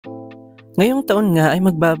Ngayong taon nga ay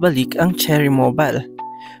magbabalik ang Cherry Mobile.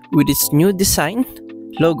 With its new design,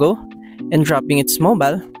 logo, and dropping its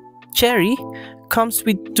mobile, Cherry comes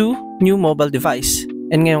with two new mobile devices.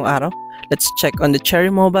 And ngayong araw, let's check on the Cherry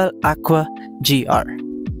Mobile Aqua GR.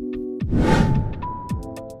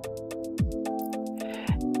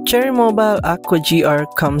 Cherry Mobile Aqua GR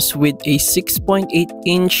comes with a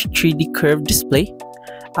 6.8-inch 3D curved display,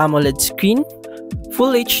 AMOLED screen,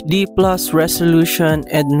 Full HD Plus resolution,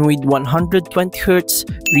 and with 120Hz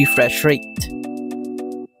refresh rate.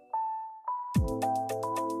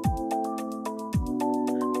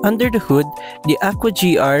 Under the hood, the Aqua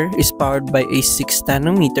GR is powered by a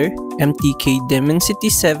 6nm MTK Dimensity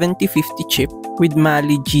 7050 chip with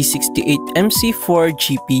Mali G68MC4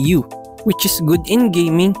 GPU, which is good in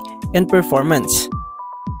gaming and performance.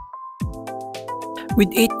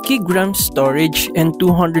 With 8GB storage and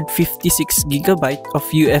 256GB of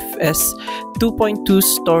UFS 2.2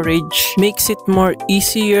 storage makes it more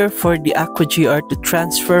easier for the Aqua GR to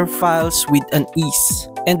transfer files with an ease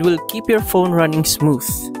and will keep your phone running smooth.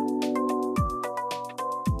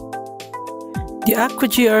 The Aqua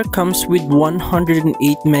GR comes with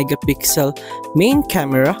 108MP main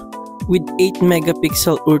camera with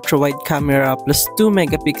 8MP ultra-wide camera plus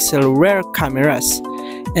 2MP rear cameras,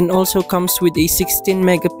 and also comes with a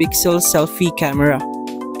 16MP selfie camera.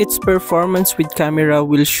 Its performance with camera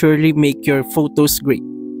will surely make your photos great.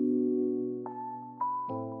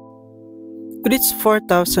 With its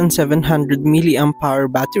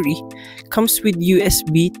 4700mAh battery, comes with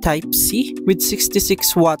USB Type-C with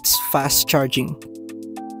 66 watts fast charging.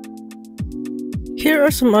 Here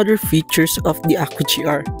are some other features of the Aqua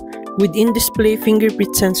GR. With in-display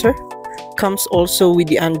fingerprint sensor, comes also with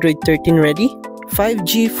the Android 13 ready,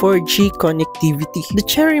 5G 4G connectivity. The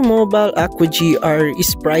Cherry Mobile Aqua GR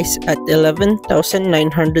is priced at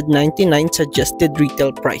 11,999 suggested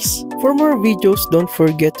retail price. For more videos, don't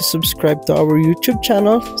forget to subscribe to our YouTube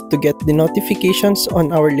channel to get the notifications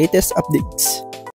on our latest updates.